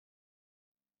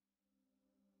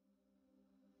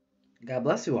God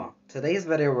bless you all. Today's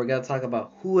video we're going to talk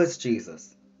about who is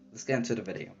Jesus. Let's get into the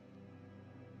video.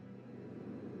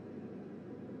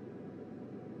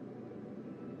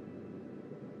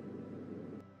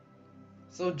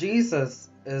 So Jesus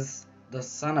is the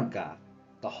Son of God,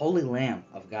 the Holy Lamb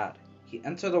of God. He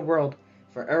entered the world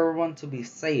for everyone to be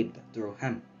saved through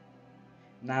him.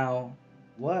 Now,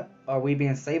 what are we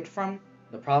being saved from?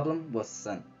 The problem was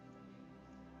sin.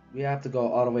 We have to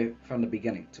go all the way from the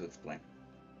beginning to explain.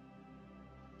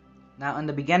 Now, in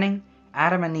the beginning,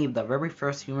 Adam and Eve, the very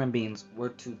first human beings, were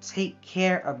to take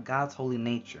care of God's holy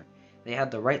nature. They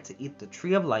had the right to eat the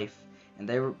tree of life, and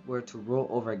they were to rule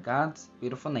over God's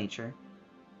beautiful nature.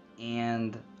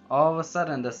 And all of a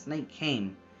sudden, the snake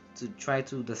came to try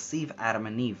to deceive Adam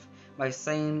and Eve by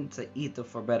saying to eat the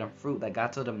forbidden fruit that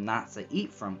God told them not to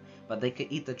eat from, but they could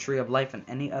eat the tree of life and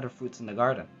any other fruits in the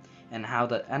garden. And how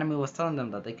the enemy was telling them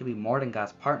that they could be more than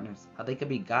God's partners, how they could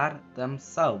be God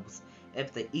themselves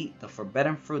if they eat the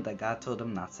forbidden fruit that God told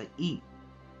them not to eat.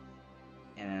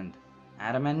 And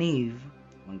Adam and Eve,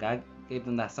 when God gave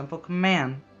them that simple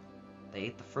command, they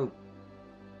ate the fruit.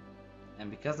 And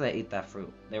because they ate that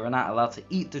fruit, they were not allowed to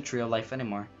eat the tree of life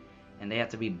anymore, and they had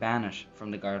to be banished from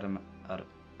the Garden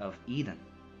of Eden.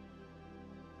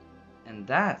 And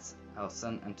that's how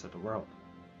sin entered the world.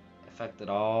 It affected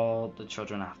all the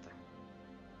children after.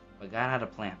 But God had a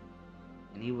plan,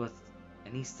 and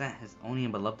He sent His only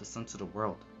and beloved Son to the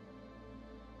world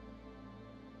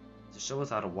to show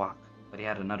us how to walk. But He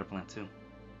had another plan too.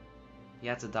 He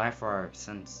had to die for our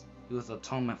sins. He was the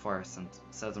atonement for our sins.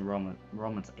 It says in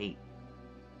Romans 8.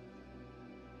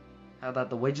 How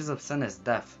that the wages of sin is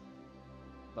death,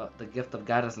 but the gift of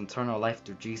God is eternal life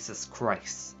through Jesus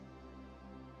Christ.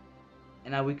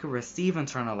 And now we could receive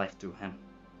eternal life through Him,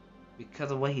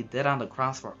 because of what He did on the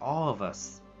cross for all of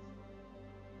us.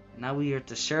 And now we are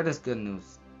to share this good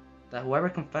news, that whoever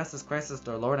confesses Christ as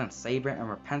their Lord and Savior and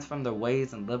repents from their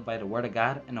ways and live by the Word of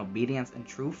God in obedience and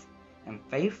truth and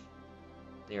faith,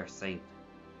 they are saved.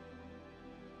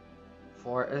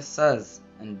 For it says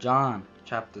in John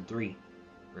chapter 3,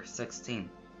 verse 16,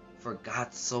 "For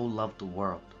God so loved the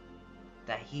world,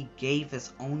 that He gave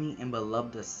His only and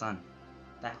beloved Son,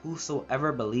 that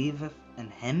whosoever believeth in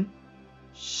Him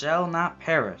shall not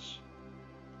perish,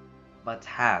 but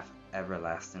have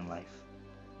everlasting life."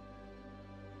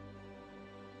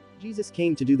 Jesus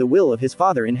came to do the will of His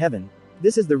Father in heaven.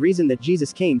 This is the reason that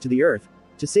Jesus came to the earth,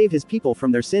 to save His people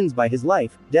from their sins by His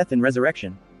life, death and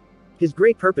resurrection. His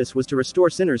great purpose was to restore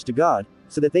sinners to God,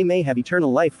 so that they may have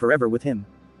eternal life forever with Him.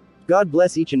 God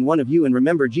bless each and one of you, and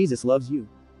remember, Jesus loves you.